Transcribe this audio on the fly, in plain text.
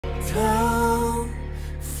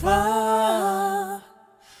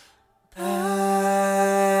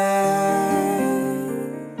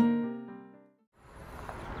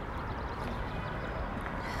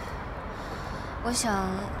我想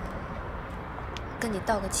跟你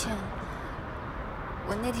道个歉，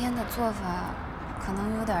我那天的做法可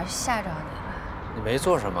能有点吓着你了。你没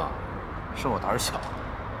做什么，是我胆小。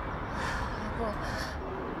不，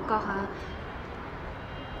高寒，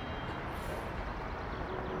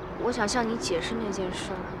我想向你解释那件事。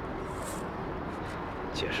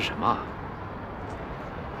解释什么？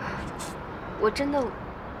我真的，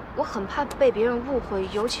我很怕被别人误会，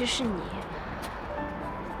尤其是你。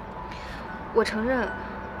我承认，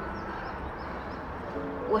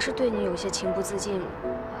我是对你有些情不自禁。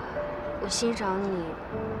我欣赏你，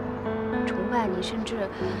崇拜你，甚至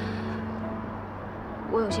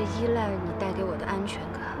我有些依赖你带给我的安全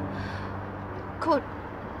感。可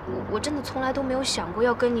我真的从来都没有想过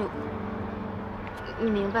要跟你，你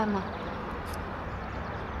明白吗？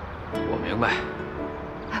我明白。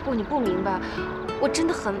哎，不，你不明白，我真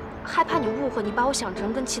的很害怕你误会，你把我想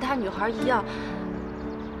成跟其他女孩一样，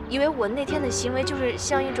以为我那天的行为就是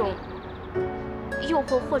像一种诱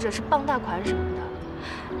惑或者是傍大款什么的。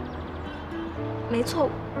没错，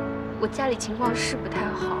我家里情况是不太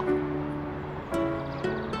好，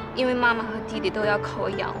因为妈妈和弟弟都要靠我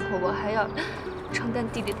养活，我还要承担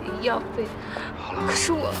弟弟的医药费。好了，可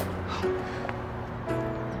是我，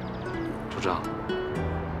组长。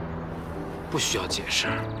不需要解释。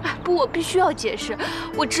哎，不，我必须要解释。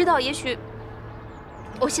我知道，也许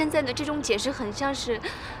我现在的这种解释很像是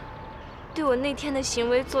对我那天的行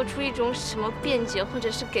为做出一种什么辩解，或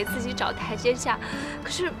者是给自己找台阶下。可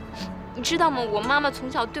是你知道吗？我妈妈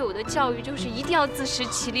从小对我的教育就是一定要自食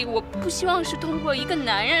其力，我不希望是通过一个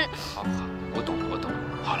男人。好，我懂了，我懂了。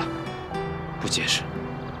好了，不解释，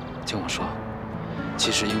听我说，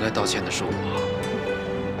其实应该道歉的是我，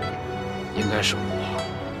应该是我。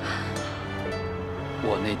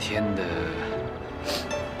我那天的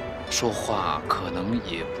说话可能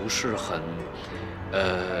也不是很，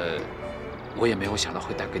我也没有想到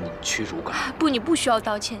会带给你屈辱感。不，你不需要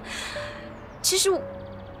道歉。其实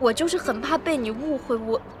我就是很怕被你误会，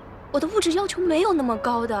我的物质要求没有那么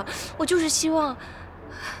高的，我就是希望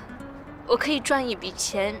我可以赚一笔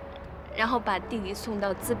钱，然后把弟弟送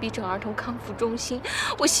到自闭症儿童康复中心。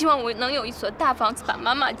我希望我能有一所大房子把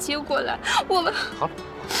妈妈接过来。我们好了，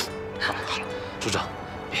组长，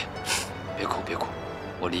别哭，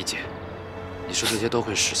我理解，你说这些都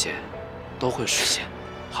会实现，都会实现。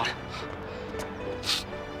好了，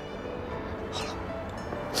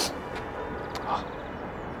好，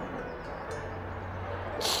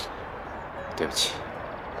对不起，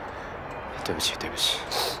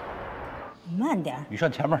慢点，你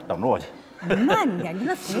上前面等着我去。你慢点，你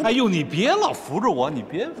那扶。哎呦，你别老扶着我，你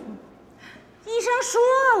别。医生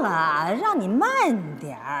说了，让你慢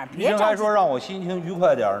点儿，别着急。医生还说让我心情愉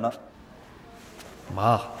快点呢。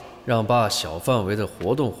妈，让爸小范围的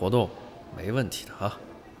活动，没问题的啊。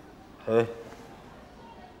哎，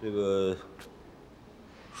这个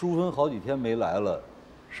淑芬好几天没来了，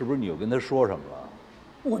是不是你又跟她说什么了？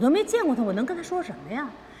我都没见过她，我能跟她说什么呀？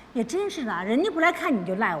也真是的，人家不来看你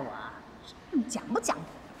就赖我，讲不讲究？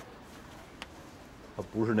她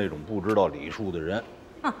不是那种不知道礼数的人。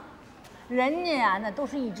哼，人家呀，那都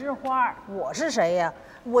是一枝花，我是谁呀？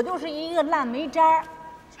我就是一个烂煤渣。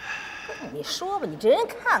你说吧，你这人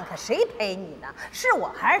看看谁陪你呢？是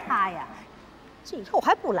我还是他呀？这以后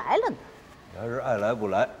还不来了呢。你要是爱来不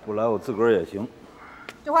来，不来我自个儿也行。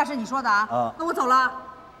这话是你说的啊？啊，那我走了。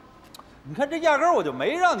你看这压根儿我就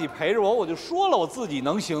没让你陪着我，我就说了我自己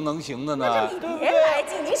能行的呢。那你别来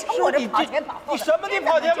劲，你瞅我这跑前跑后的。你什么你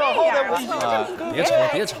跑前跑后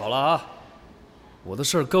的？别吵了啊！我的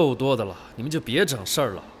事儿够多的了，你们就别整事儿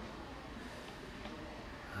了。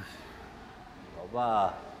老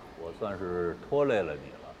爸，我算是拖累了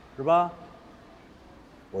你了，是吧？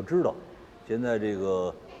我知道，现在这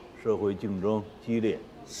个社会竞争激烈，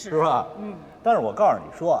是吧？但是我告诉你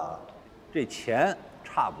说啊，这钱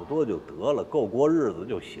差不多就得了，够过日子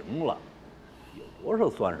就行了，有多少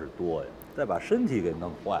算是多呀？再把身体给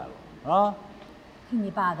弄坏了啊！听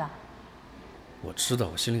你爸的。我知道，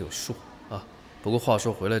我心里有数啊。不过话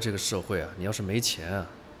说回来，这个社会啊，你要是没钱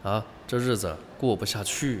啊，这日子过不下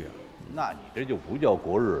去呀。那你这就不叫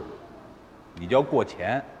过日子，你叫过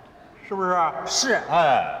钱，是不是？是。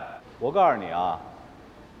哎，我告诉你啊，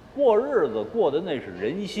过日子过的那是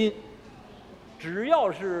人心，只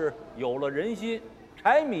要是有了人心，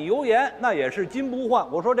柴米油盐那也是金不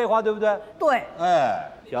换。我说这话对不对？对。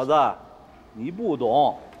哎，小子，你不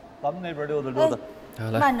懂，咱们那边溜达溜达。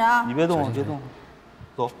来，慢着啊！你别动，别动，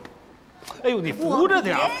走。哎呦，你扶着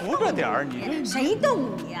点儿，扶着点儿，你这谁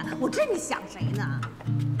动你呀？我知你想谁呢？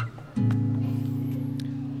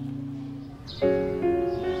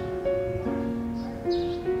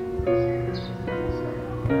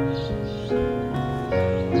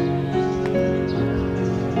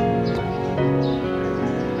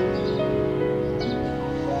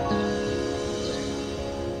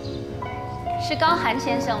高寒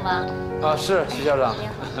先生吗？啊，是徐校长。您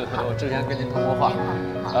好。我之前跟您通过话。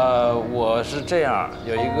我是这样，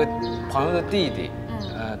有一个朋友的弟弟，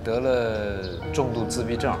得了重度自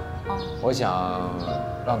闭症，我想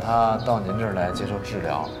让他到您这儿来接受治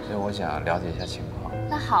疗，所以我想了解一下情况。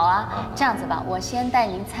那好啊，这样子吧，我先带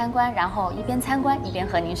您参观，然后一边参观一边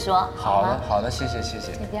和您说。好的，好的，谢谢。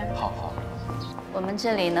这边。好。我们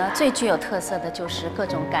这里呢，最具有特色的就是各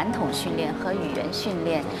种感统训练和语言训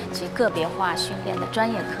练及个别化训练的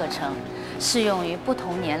专业课程，适用于不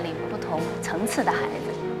同年龄、不同层次的孩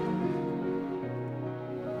子。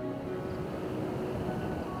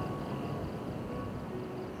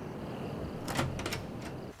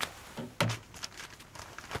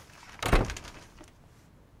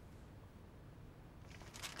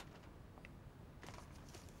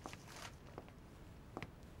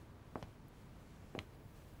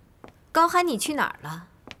高寒，你去哪儿了？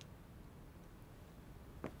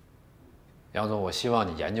杨总，我希望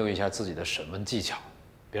你研究一下自己的审问技巧，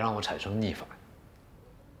别让我产生逆反。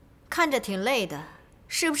看着挺累的，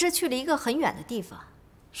是不是去了一个很远的地方？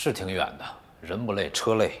是挺远的，人不累，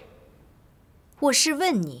车累。我是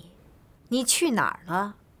问你，你去哪儿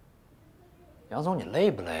了？杨总，你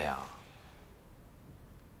累不累啊？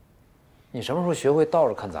你什么时候学会倒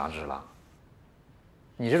着看杂志了？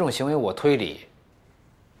你这种行为，我推理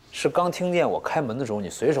是刚听见我开门的时候，你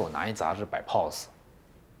随手拿一杂志摆 pose。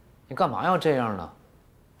你干嘛要这样呢？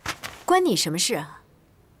关你什么事啊？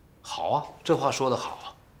好啊，这话说得好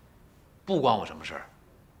啊，不关我什么事儿。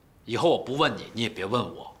以后我不问你，你也别问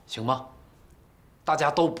我，行吗？大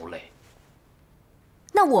家都不累。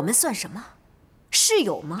那我们算什么？室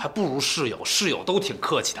友吗？还不如室友，室友都挺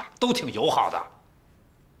客气的，都挺友好的。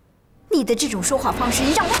你的这种说话方式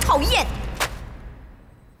让我讨厌。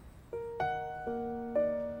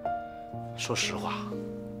说实话，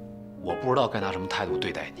我不知道该拿什么态度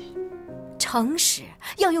对待你。诚实，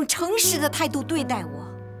要用诚实的态度对待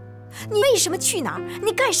我。你为什么去哪儿？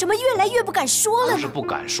你干什么越来越不敢说了呢？不是不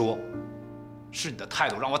敢说，是你的态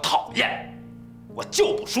度让我讨厌，我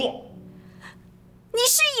就不说。你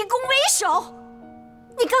是以攻为守。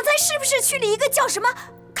你刚才是不是去了一个叫什么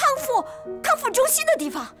康复中心的地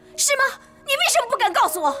方，是吗？你为什么不敢告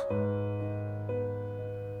诉我？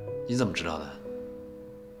你怎么知道的？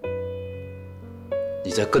你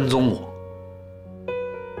在跟踪我。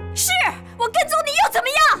是我跟踪你又怎么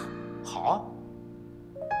样？好啊，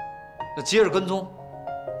那接着跟踪，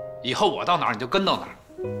以后我到哪儿你就跟到哪儿，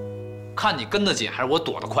看你跟得紧还是我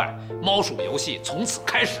躲得快。猫鼠游戏从此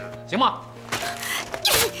开始，行吗？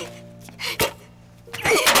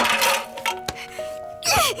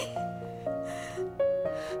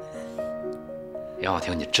杨晓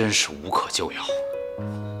婷，你真是无可救药。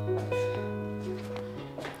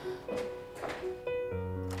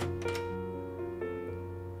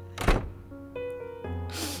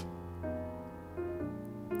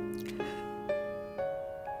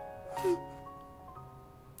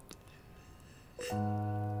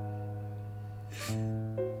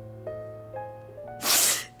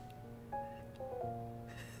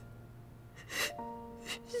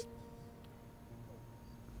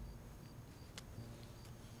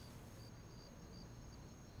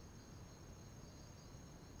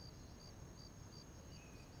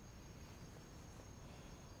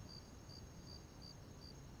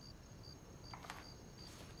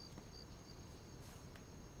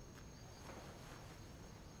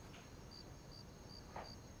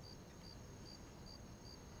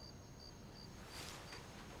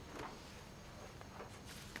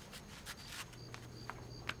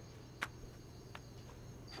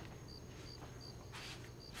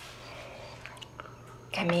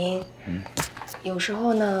凯明，有时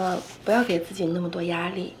候呢，不要给自己那么多压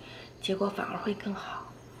力，结果反而会更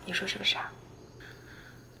好。你说是不是啊？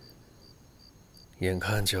眼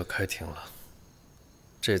看就要开庭了，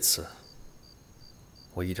这次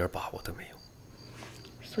我一点把握都没有。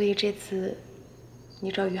所以这次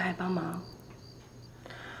你找于海帮忙？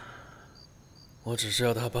我只是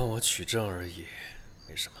要他帮我取证而已，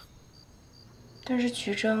没什么。但是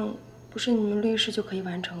取证不是你们律师就可以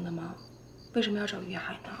完成的吗？为什么要找于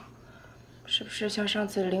海呢？是不是像上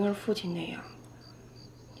次灵儿父亲那样？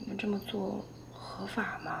你们这么做合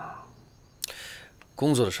法吗？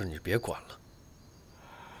工作的事你就别管了。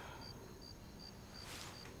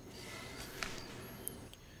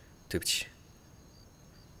对不起，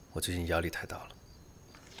我最近压力太大了。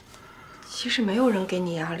其实没有人给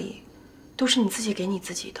你压力，都是你自己给你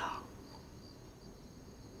自己的。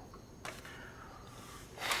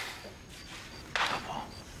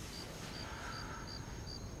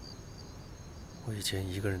我以前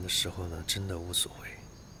一个人的时候呢，真的无所谓。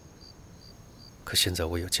可现在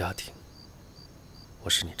我有家庭，我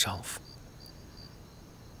是你丈夫，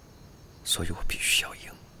所以我必须要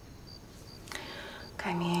赢。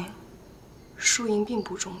凯明，输赢并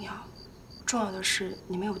不重要，重要的是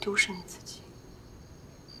你没有丢失你自己。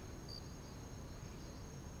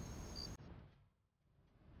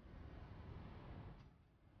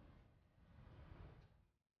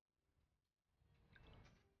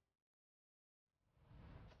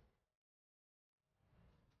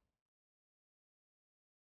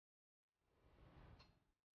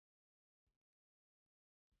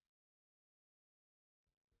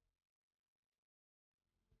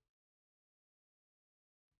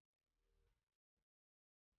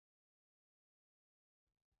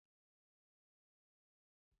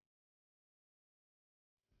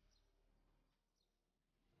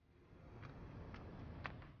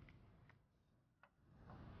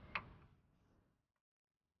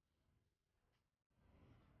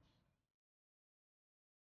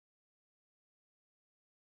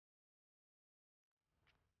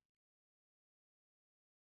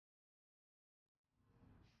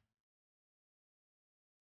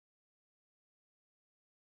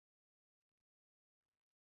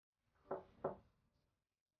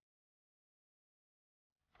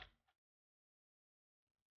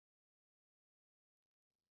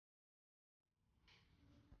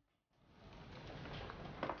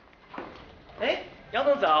 哎，杨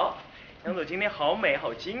总早！杨总今天好美，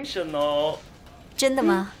好精神哦。真的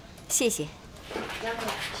吗？谢谢。杨总，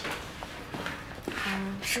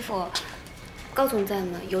师傅，高总在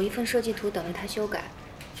吗？有一份设计图等着他修改。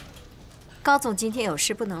高总今天有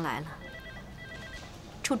事不能来了，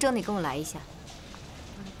出征你跟我来一下。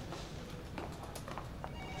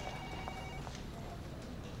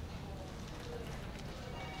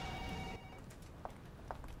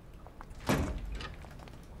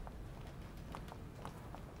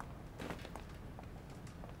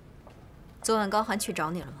 昨晚高寒去找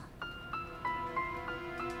你了吗？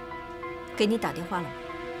给你打电话了吗？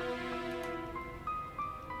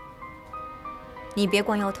你别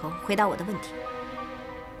光摇头，回答我的问题。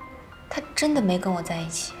他真的没跟我在一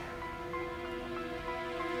起。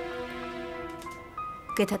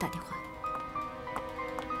给他打电话。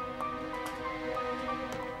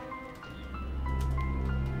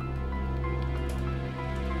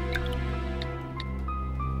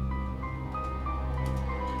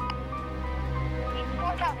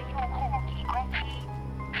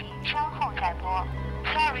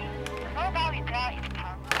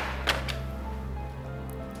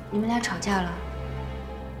 你们俩吵架了？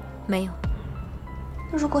没有。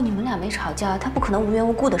那如果你们俩没吵架，他不可能无缘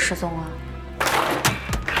无故的失踪啊。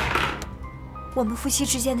我们夫妻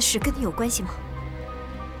之间的事跟你有关系吗？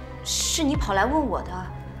是你跑来问我的。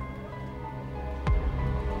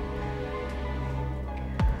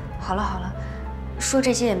好了好了，说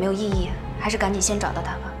这些也没有意义，还是赶紧先找到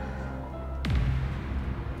他吧。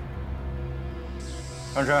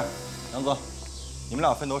张弛、杨哥，你们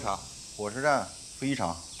俩分头查，火车站、飞机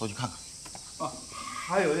场都去看看。啊，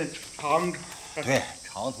还有那长城。对，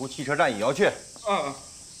长途汽车站也要去。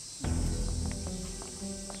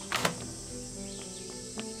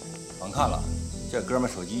甭看了，这哥们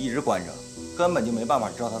手机一直关着，根本就没办法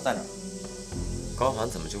知道他在哪儿。高寒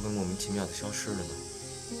怎么就会莫名其妙的消失了呢？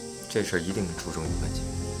这事儿一定跟初中有关系。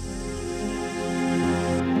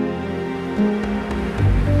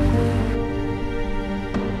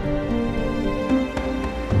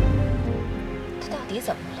 你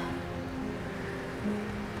怎么了？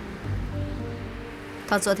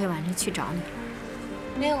他昨天晚上去找你了？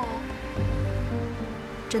没有啊，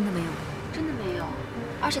真的没有？真的没有，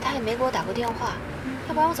而且他也没给我打过电话，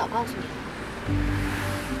要不然我早告诉你了。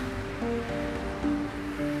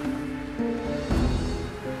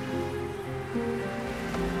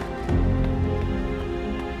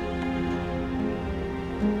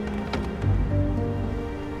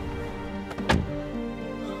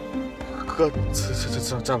哥，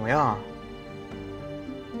怎么样？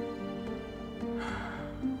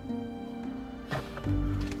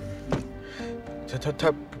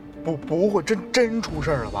他不会真出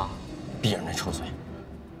事了吧？闭上那臭嘴！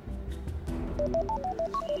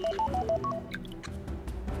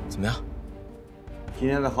怎么样？今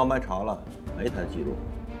天的航班查了，没他的记录，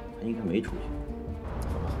他应该没出去。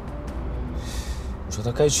好吧。你说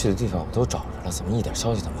他该去的地方我都找着了，怎么一点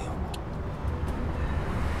消息都没有？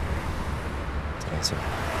 联系吧。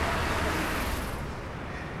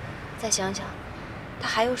再想想，他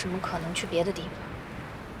还有什么可能去别的地方？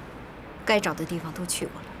该找的地方都去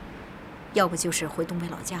过了，要不就是回东北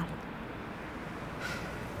老家了。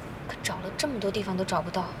可找了这么多地方都找不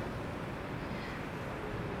到，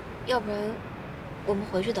要不然我们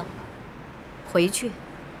回去等吧。回去？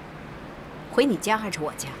回你家还是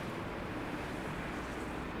我家？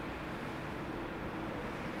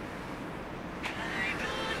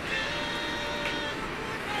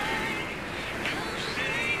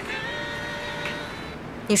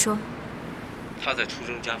你说。他在初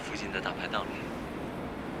中家附近的大排档里。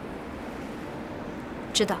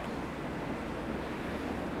知道了。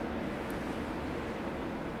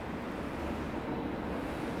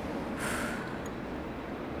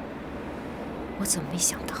我怎么没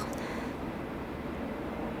想到呢？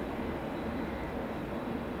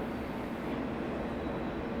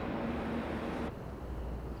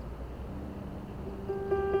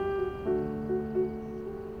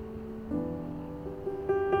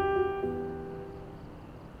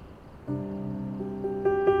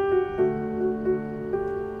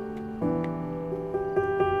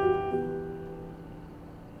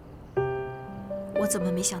我怎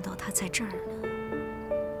么没想到他在这儿呢？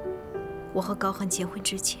我和高恒结婚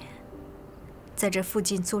之前，在这附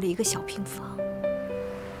近租了一个小平房。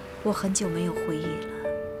我很久没有回忆了，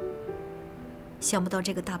想不到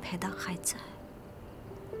这个大排档还在。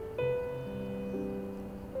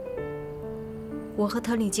我和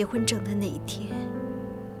他领结婚证的那一天，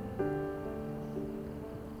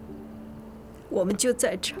我们就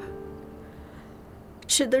在这儿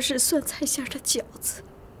吃的是酸菜馅的饺子。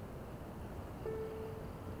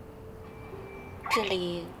这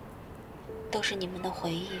里都是你们的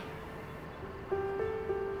回忆。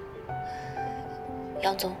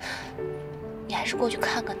杨总，你还是过去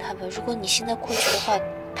看看他吧。如果你现在过去的话，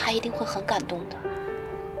他一定会很感动的。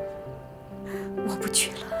我不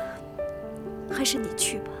去了，还是你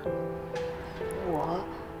去吧。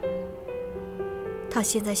他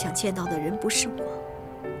现在想见到的人不是我，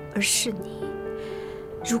而是你。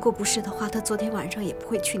如果不是的话，他昨天晚上也不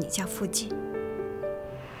会去你家附近。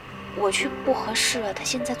我去不合适啊，他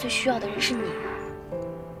现在最需要的人是你啊。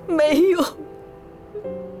没有。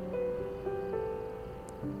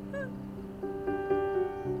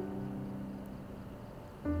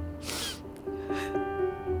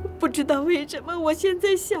不知道为什么我现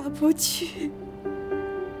在下不去，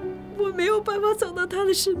我没有办法走到他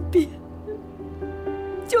的身边。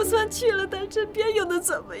就算去了他身边，又能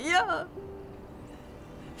怎么样？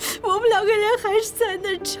我们两个人还是在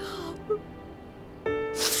那吵。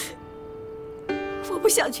我不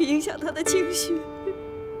想去影响他的情绪。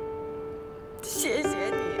谢谢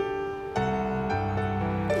你，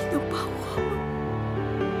你能帮我吗？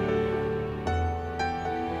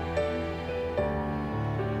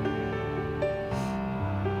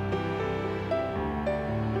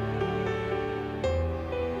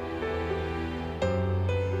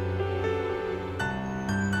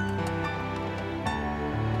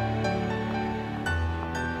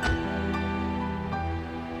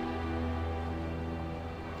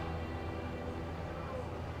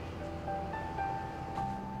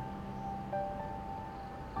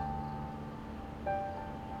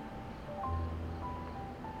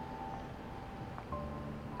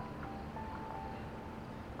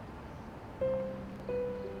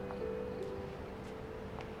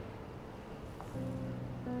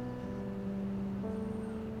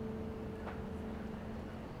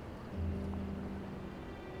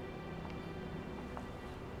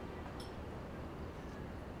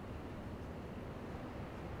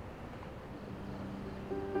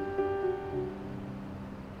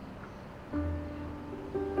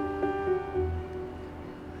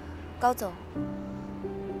高总，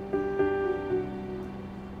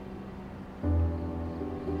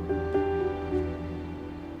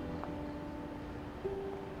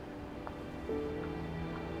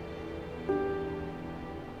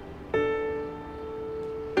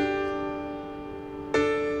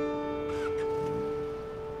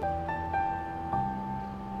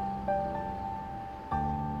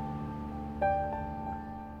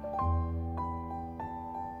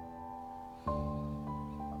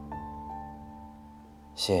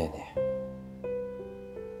谢谢你。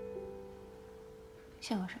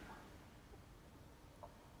谢我什么？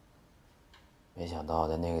没想到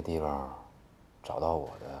在那个地方找到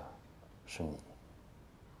我的是你。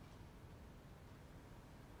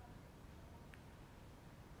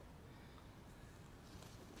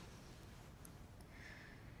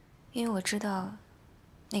因为我知道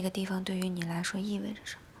那个地方对于你来说意味着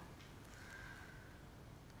什么。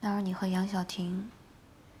那是你和杨晓婷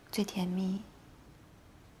最甜蜜、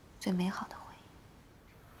最美好的回忆。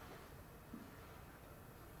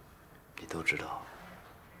你都知道，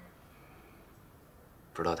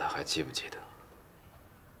不知道他还记不记得？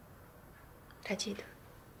他记得。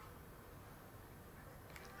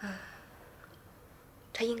啊，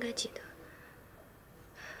他应该记得。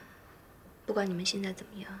不管你们现在怎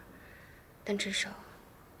么样，但至少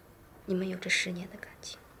你们有着10年的感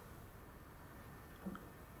情。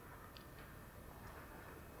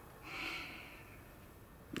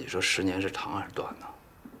你说10年是长还是短呢？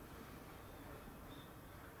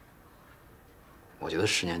我觉得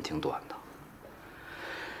10年挺短的。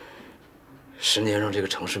10年让这个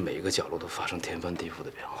城市每一个角落都发生天翻地覆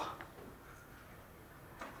的变化，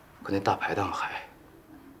可那大排档还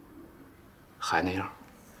那样，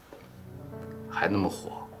还那么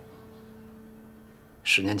火。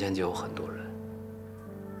10年前就有很多人，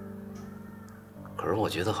可是我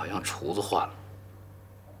觉得好像厨子换了，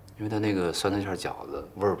因为他那个酸菜馅饺子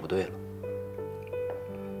味儿不对了。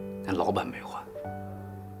那老板没换，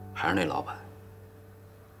还是那老板。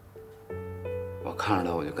我看着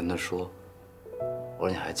他，我就跟他说。我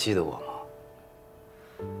说你还记得我吗？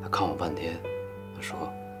他看我半天，他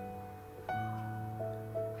说：“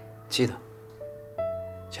记得。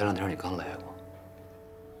前2天你刚来过。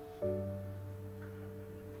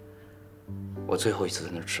我最后一次在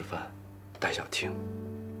那儿吃饭，带小婷，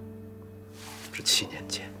是7年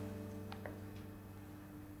前。”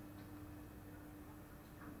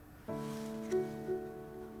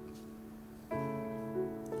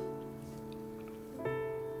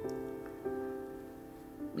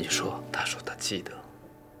你说，他说他记得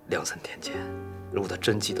，2、3天前，如果他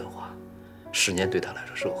真记得的话，10年对他来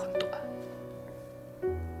说是否很短？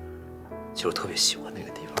其实我特别喜欢那个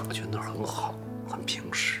地方，我觉得那儿很好，很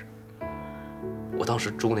平实。我当时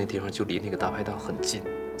住那地方就离那个大排档很近，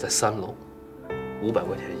在3楼，500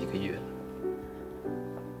块钱1个月，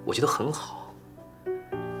我觉得很好。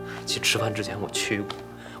其实吃饭之前我去过，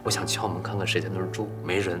我想敲门看看谁在那儿住，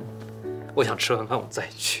没人。我想吃完饭我再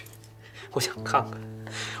去，我想看看。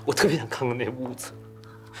我特别想看看那屋子，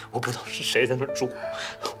我不知道是谁在那儿住。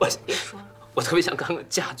别说了，我特别想看看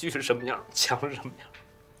家具是什么样，墙是什么样。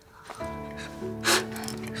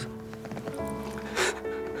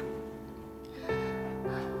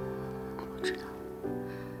我知道，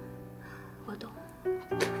我懂。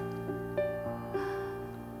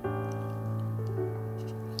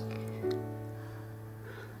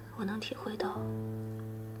我能体会到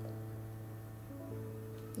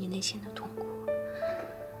你内心的痛苦。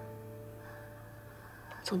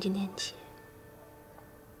从今天起，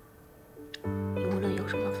你无论有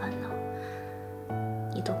什么烦恼，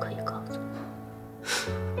你都可以告诉我，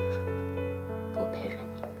我陪着你。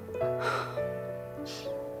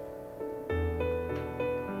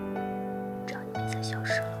只要你别再消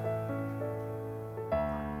失了。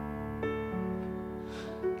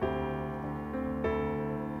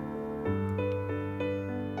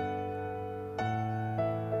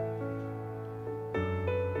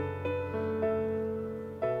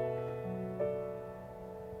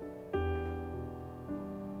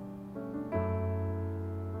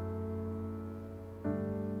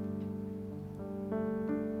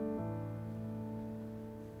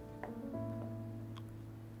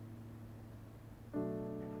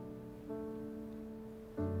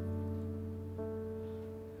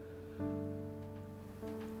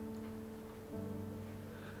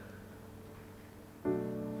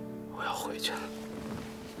我要回去了。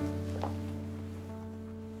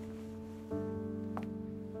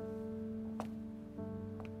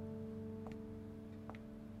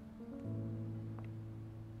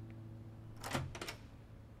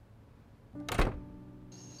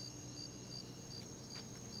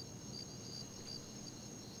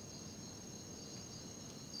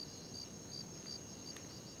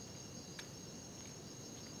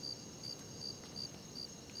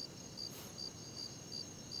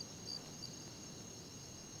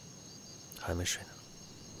还没睡呢。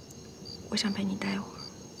我想陪你待会儿。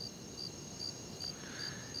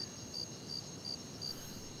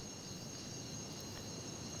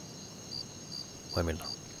外面冷，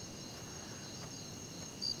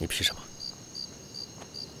你披什么？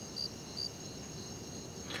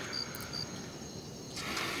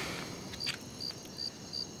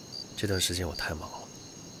这段时间我太忙了，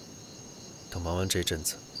等忙完这一阵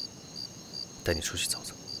子，带你出去走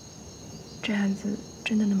走。这案子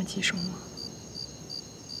真的那么棘手吗？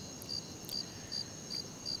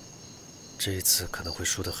这一次可能会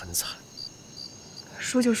输得很惨。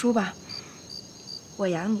输就输吧，我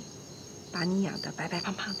养你，把你养得白白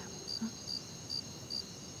胖胖的。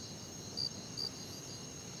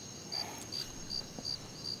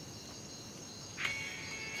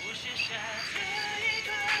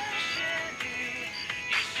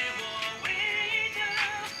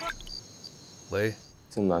喂，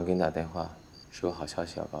这么晚给你打电话，是有好消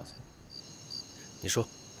息要告诉你。你说。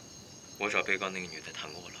我找被告那个女的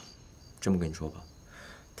谈过了。这么跟你说吧，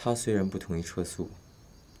她虽然不同意撤诉，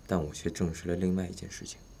但我却证实了另外一件事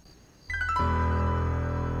情。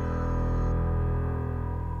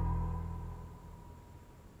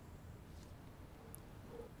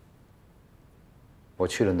我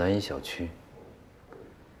去了南一小区，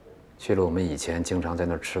去了我们以前经常在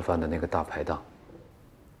那儿吃饭的那个大排档。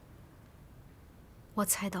我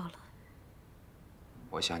猜到了。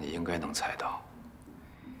我想你应该能猜到。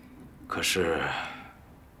可是，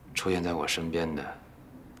出现在我身边的，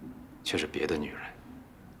却是别的女人，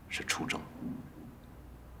是楚正。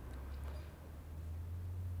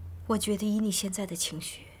我觉得以你现在的情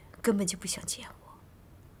绪，根本就不想见我。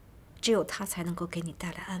只有他才能够给你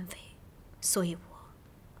带来安慰，所以我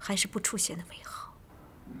还是不出现的为好。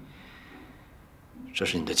这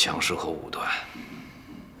是你的强势和武断。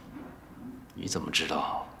你怎么知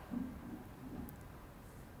道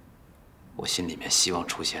我心里面希望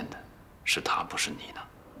出现的是他，不是你呢？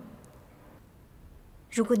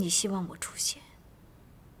如果你希望我出现，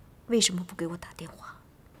为什么不给我打电话？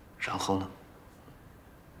然后呢？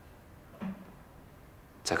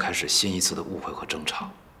再开始新一次的误会和争吵。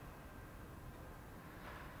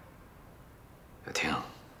小婷，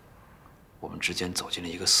我们之间走进了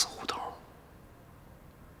一个死胡同，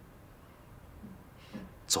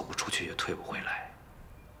走不出去也退不回来。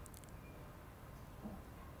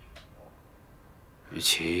与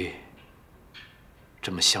其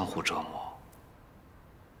这么相互折磨，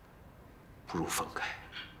不如分开。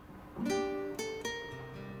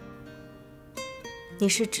你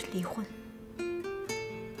是指离婚？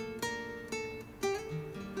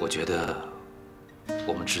我觉得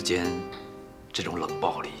我们之间这种冷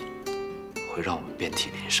暴力会让我们遍体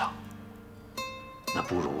鳞伤，那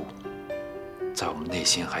不如在我们内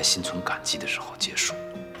心还心存感激的时候结束。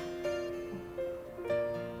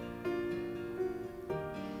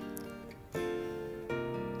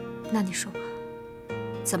那你说吧，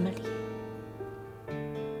怎么离？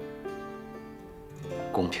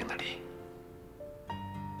公平的离。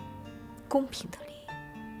公平的离。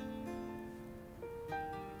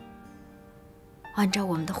按照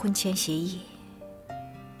我们的婚前协议，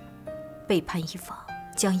背叛一方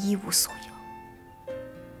将一无所有。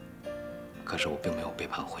可是我并没有背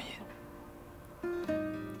叛婚姻。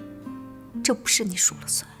这不是你说了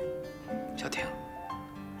算。小婷，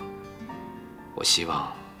我希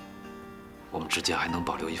望我们之间还能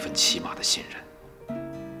保留一份起码的信任，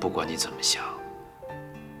不管你怎么想，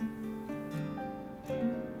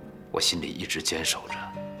我心里一直坚守着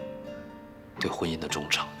对婚姻的忠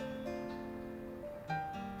诚。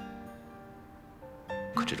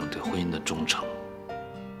可这种对婚姻的忠诚，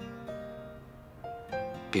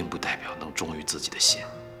并不代表能忠于自己的心，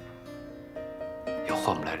也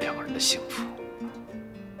换不来两个人的幸福。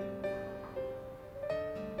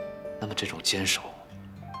那么这种坚守，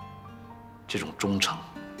这种忠诚，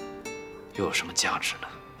又有什么价值呢？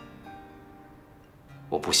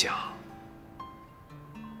我不想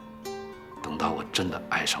等到我真的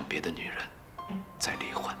爱上别的女人，再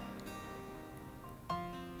离婚。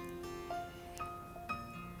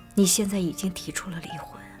你现在已经提出了离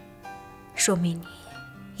婚，说明你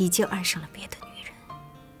已经爱上了别的女人。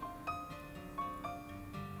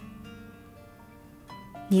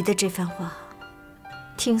你的这番话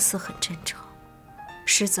听似很真诚，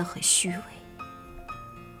实则很虚伪。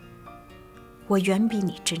我远比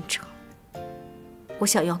你真诚。我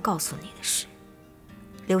想要告诉你的是，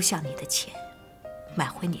留下你的钱，买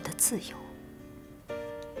回你的自由。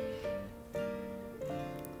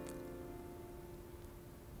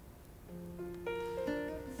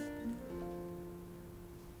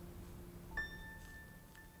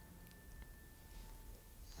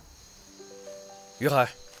于海，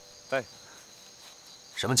哎，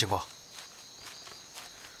什么情况？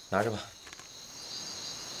拿着吧。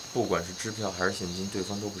不管是支票还是现金，对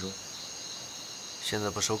方都不收。现在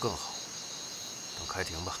不收更好，等开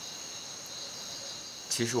庭吧。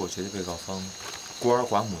其实我觉得被告方孤儿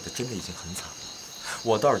寡母的真的已经很惨了，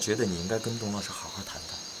我倒是觉得你应该跟董老师好好谈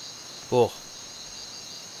谈。不，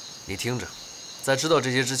你听着，在知道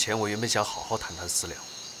这些之前，我原本想好好谈谈私了。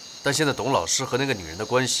但现在董老师和那个女人的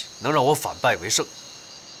关系能让我反败为胜，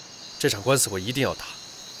这场官司我一定要打，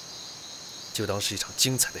就当是一场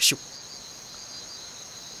精彩的秀。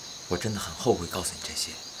我真的很后悔告诉你这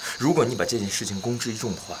些，如果你把这件事情公之于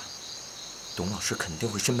众的话，董老师肯定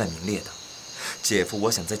会身败名裂的。姐夫，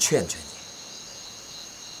我想再劝劝你，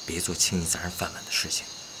别做轻易砸人饭碗的事情，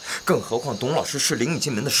更何况董老师是领你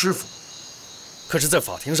进门的师傅。可是，在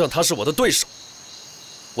法庭上他是我的对手，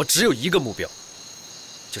我只有一个目标，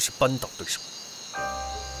就是扳倒对手。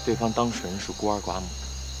对方当事人是孤儿寡母，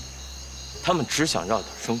他们只想要点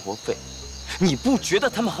生活费，你不觉得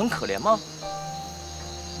他们很可怜吗？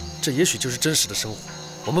这也许就是真实的生活，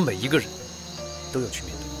我们每一个人都要去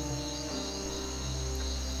面对。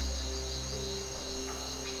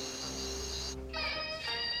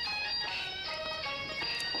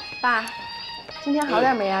爸，今天好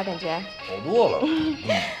点没呀？感觉好多了。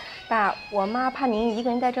爸，我妈怕您一个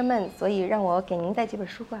人待着闷，所以让我给您带几本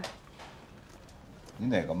书过来。你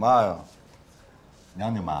哪个妈呀？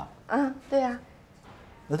娘家妈？嗯，对呀。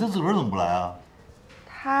那她自个儿怎么不来啊？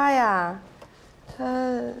她呀，她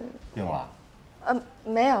病了？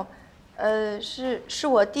没有，是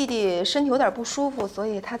我弟弟身体有点不舒服，所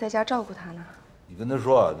以她在家照顾他呢。你跟他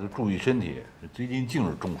说啊，就注意身体，最近净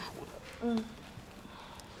是中暑的。嗯。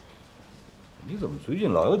你怎么最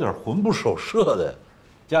近老有点魂不守舍的？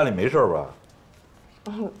家里没事吧？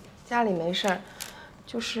家里没事儿，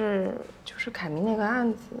就是凯明那个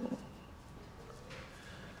案子。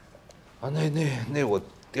啊，那我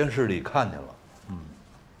电视里看见了。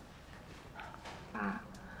爸，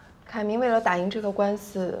凯明为了打赢这个官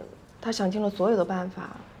司，他想尽了所有的办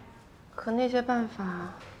法，可那些办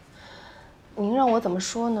法，您让我怎么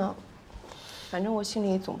说呢？反正我心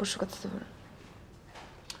里总不是个滋味。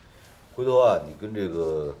回头啊，你跟这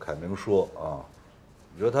个凯明说啊，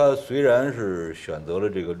你说他虽然是选择了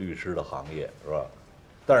这个律师的行业，是吧？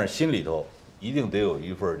但是心里头一定得有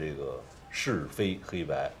一份这个是非黑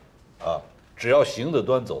白，啊，只要行得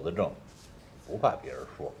端走得正，不怕别人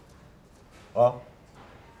说，啊。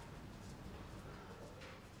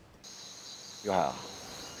于海啊，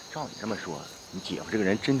照你这么说，你姐夫这个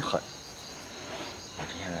人真狠，我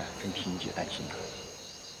之前真替你姐担心呢。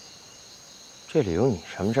这里有你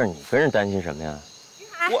什么事儿？你跟人担心什么呀？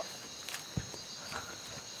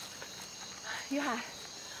于海，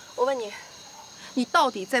我问你，你到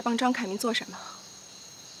底在帮张凯明做什么？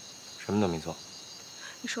什么都没做。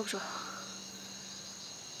你说不说？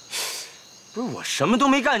不是我什么都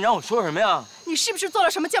没干，你让我说什么呀？你是不是做了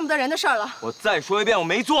什么见不得人的事儿了？我再说一遍，我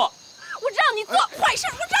没做。我让你做坏事，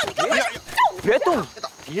我让你干坏事，别动！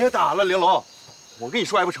别打了，玲珑，我跟你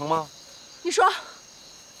说还不成吗？你说。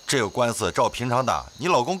这个官司照平常打，你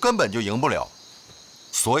老公根本就赢不了，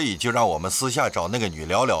所以就让我们私下找那个女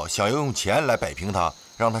聊聊，想要用钱来摆平她，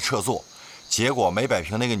让她撤诉。结果没摆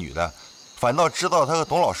平那个女的，反倒知道她和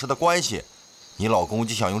董老师的关系，你老公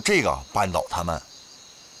就想用这个扳倒他们。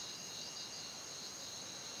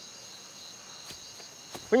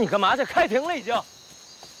不是你干嘛去？开庭了已经。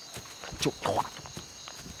就拖。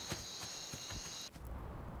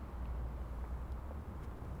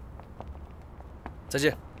再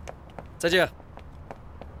见。再见。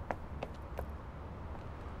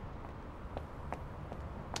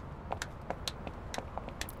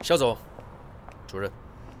肖总，主任，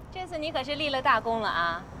这次你可是立了大功了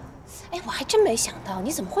啊！哎，我还真没想到，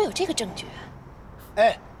你怎么会有这个证据？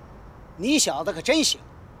哎，你小子可真行，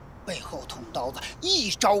背后捅刀子，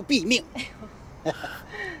一招毙命。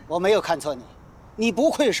我没有看错你，你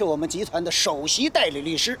不愧是我们集团的首席代理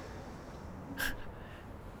律师。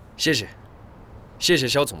谢谢，谢谢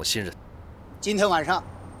肖总的信任。今天晚上，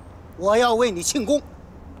我要为你庆功，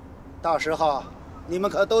到时候你们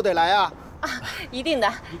可都得来啊！啊，一定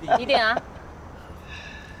的，一定啊！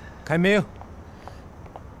凯明，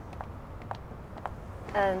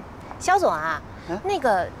肖总啊，那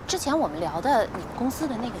个之前我们聊的你们公司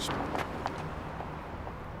的那个什么，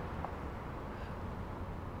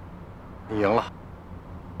你赢了，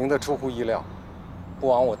赢得出乎意料，不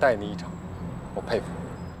枉我带你一场，我佩服。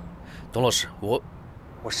董老师，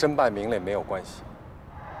我身败名裂没有关系，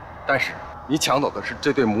但是你抢走的是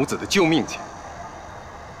这对母子的救命钱。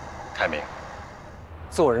凯明，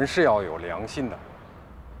做人是要有良心的。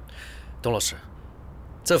董老师，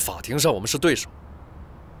在法庭上我们是对手，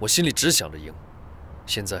我心里只想着赢，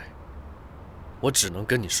现在我只能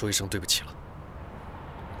跟你说一声对不起了。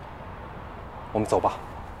我们走吧。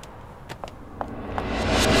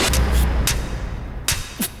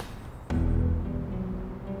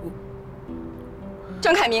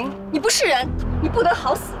张凯明，你不是人，你不得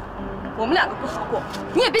好死。我们两个不好过，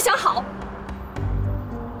你也别想好。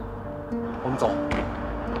我们走。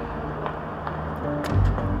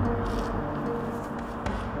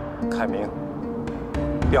凯明，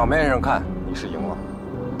表面上看你是赢了，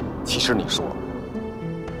其实你输了。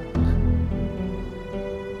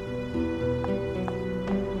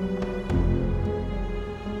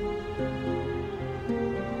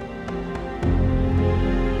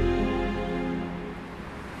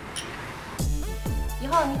以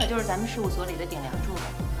后你可就是咱们事务所里的顶梁柱了，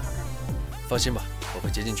好好干。放心吧，我会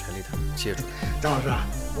竭尽全力的。谢谢主任。张老师啊，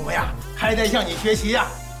我们呀还得向你学习呀。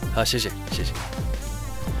好，谢谢，谢谢。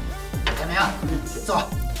凯明，坐。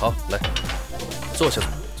好，来，坐下，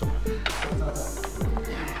坐。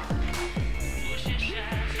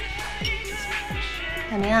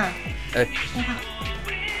凯明啊，哎，电话。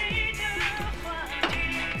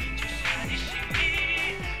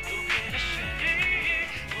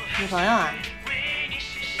女朋友啊？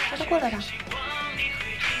叫她过来吧。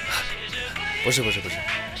不是。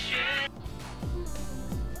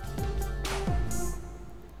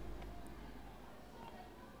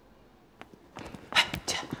哎，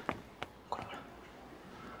姐，过来。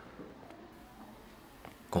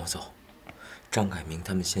跟我走。张凯明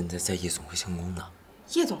他们现在在夜总会相公呢。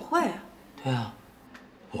夜总会？对啊，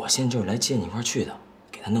我现在就是来接你一块去的，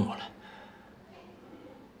给他弄过来。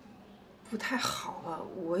不太好吧？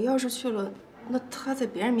我要是去了，那他在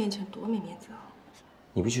别人面前多没面子啊！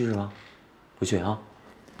你不去是吧？不去啊？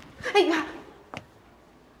哎呀，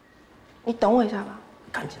你等我一下吧。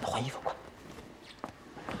赶紧的，换衣服，快！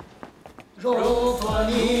如果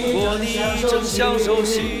你正享受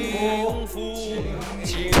幸福，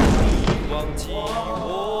请忘记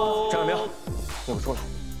我。张小明，你给我出来！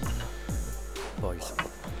不好意思。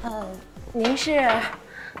您是？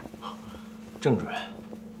郑主任，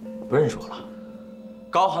不认识我了。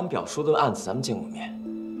高寒表叔的案子咱们见过面。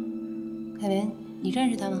凯明，你认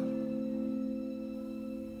识他吗？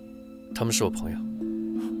他们是我朋友。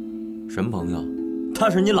什么朋友？她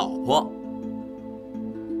是你老婆。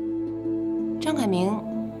张凯明，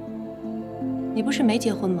你不是没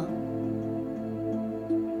结婚吗？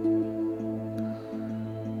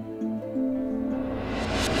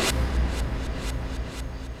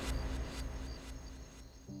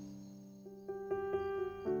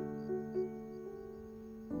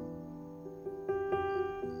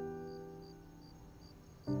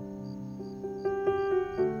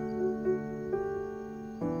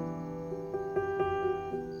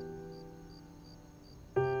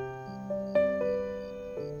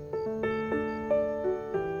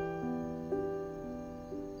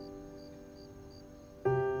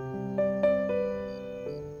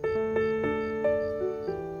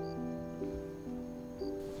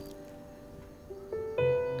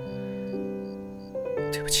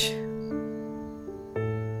对不起。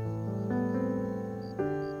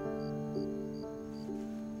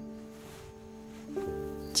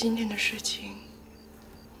今天的事情，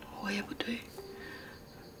我也不对，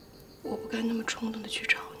我不该那么冲动的去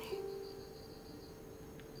找你。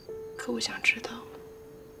可我想知道，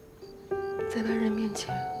在外人面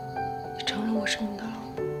前，你承认我是你的老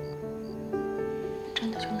婆，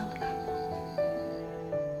真的就那么难吗？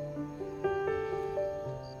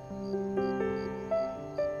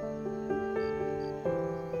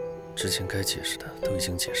之前该解释的都已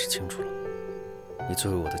经解释清楚了。你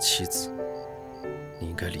作为我的妻子，你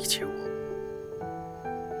应该理解我。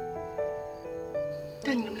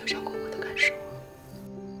但你有没有想过我的感受啊？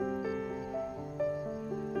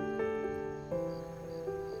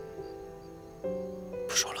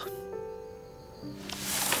不说了。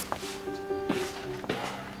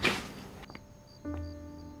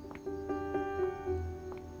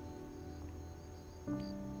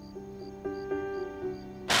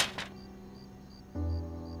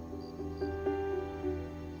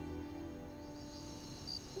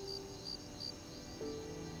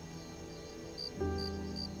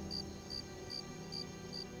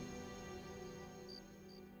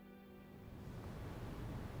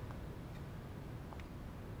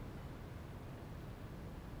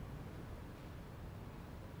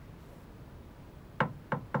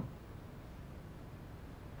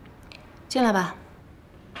进来吧。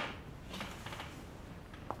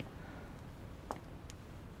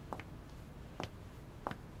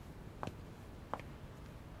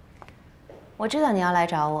我知道你要来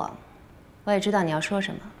找我，我也知道你要说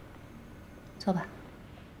什么。坐吧。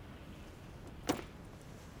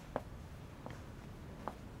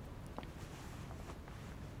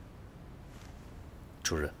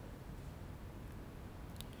主任，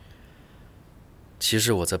其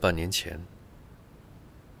实我在半年前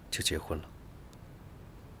就结婚了，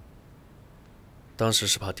当时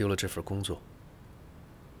是怕丢了这份工作，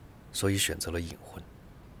所以选择了隐婚。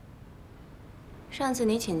上次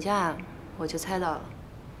你请假，我就猜到了。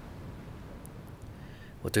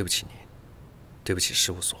我对不起你，对不起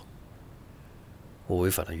事务所，我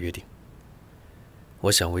违反了约定。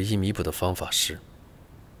我想唯一弥补的方法是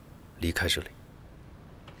离开这里。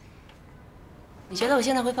你觉得我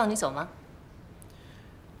现在会放你走吗？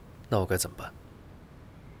那我该怎么办？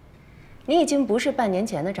你已经不是半年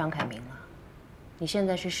前的张凯明了，你现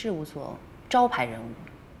在是事务所招牌人物。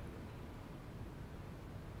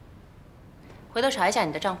回头查一下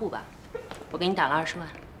你的账户吧，我给你打了20万，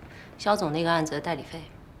肖总那个案子的代理费。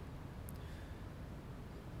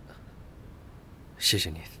谢谢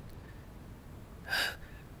您，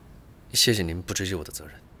谢谢您不追究我的责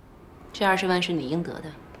任。这20万是你应得的，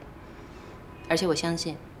而且我相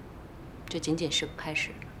信，这仅仅是个开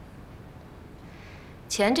始。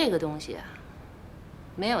钱这个东西啊，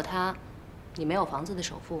没有它，你没有房子的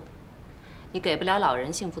首付，你给不了老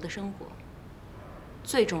人幸福的生活，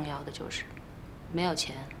最重要的就是，没有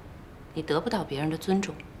钱，你得不到别人的尊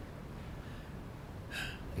重。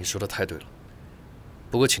你说的太对了，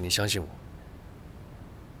不过请你相信我，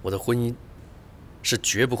我的婚姻是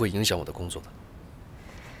绝不会影响我的工作的。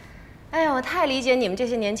哎呀，我太理解你们这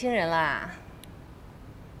些年轻人啦，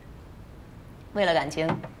为了感情，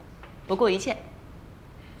不顾一切。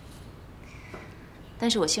但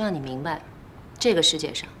是我希望你明白，这个世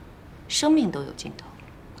界上，生命都有尽头，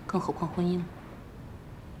更何况婚姻呢？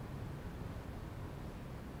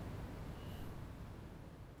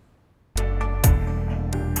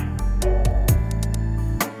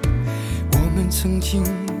我们曾经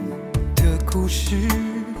的故事，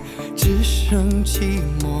只剩寂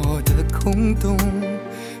寞的空洞。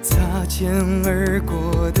擦肩而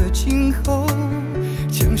过的今后，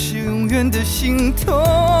将是永远的心痛。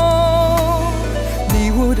你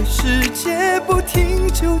我的世界不停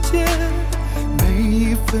纠结，每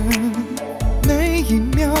一分每一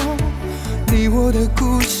秒，你我的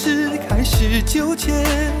故事开始纠结，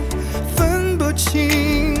分不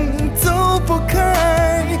清走不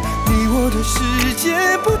开。你我的世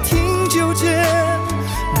界不停纠结，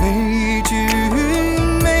每一句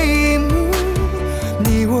每一幕，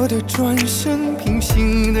你我的转身平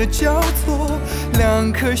行的交错，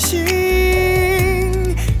两颗心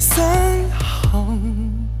散。